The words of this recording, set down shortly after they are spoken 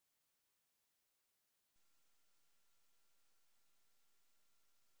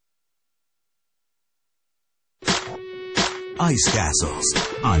Ice Castles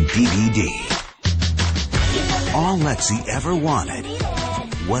on DVD. All Lexi ever wanted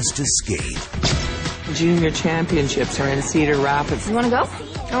was to skate. Junior championships are in Cedar Rapids. You want to go?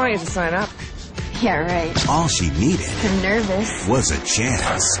 I want you to sign up. Yeah, right. All she needed I'm nervous. was a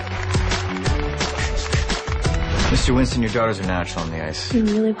chance. Mr. Winston, your daughters are natural on the ice. You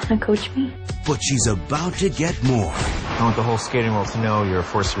really want to coach me? But she's about to get more. I want the whole skating world to know you're a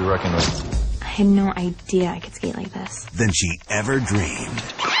force to be reckoned with. I had no idea I could skate like this. Than she ever dreamed.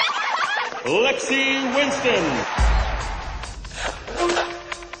 Lexi Winston.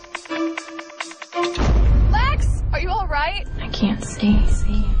 Lex, are you all right? I can't see.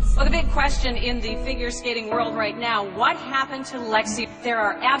 Well, the big question in the figure skating world right now, what happened to Lexi? There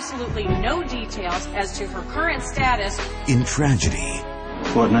are absolutely no details as to her current status. In tragedy,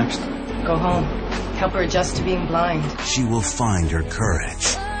 What next? Go home. Help her adjust to being blind. she will find her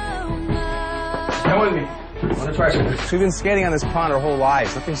courage. Come with me. Want to try something? We've been skating on this pond our whole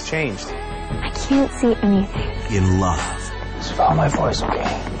lives. Nothing's changed. I can't see anything. In love, Just follow my voice,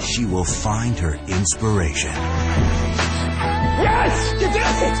 okay? she will find her inspiration. Yes! You did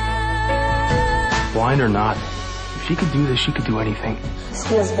it! Blind or not, if she could do this, she could do anything. This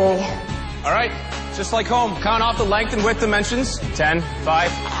feels big. All right, just like home. Count off the length and width dimensions. 10,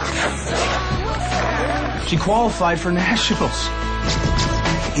 5. She qualified for nationals.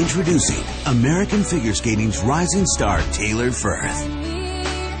 Introducing American figure skating's rising star Taylor Firth,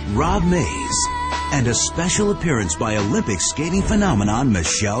 Rob Mays, and a special appearance by Olympic skating phenomenon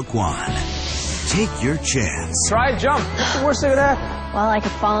Michelle Kwan. Take your chance. Try a jump. What's the worst that could happen? Well, I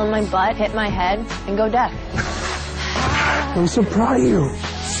could fall on my butt, hit my head, and go deaf. I'm so proud of you.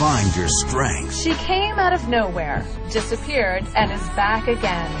 Find your strength. She came out of nowhere, disappeared, and is back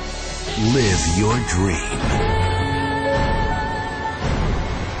again. Live your dream.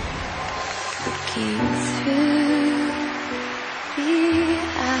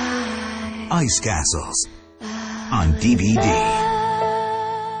 Ice Castles on DVD.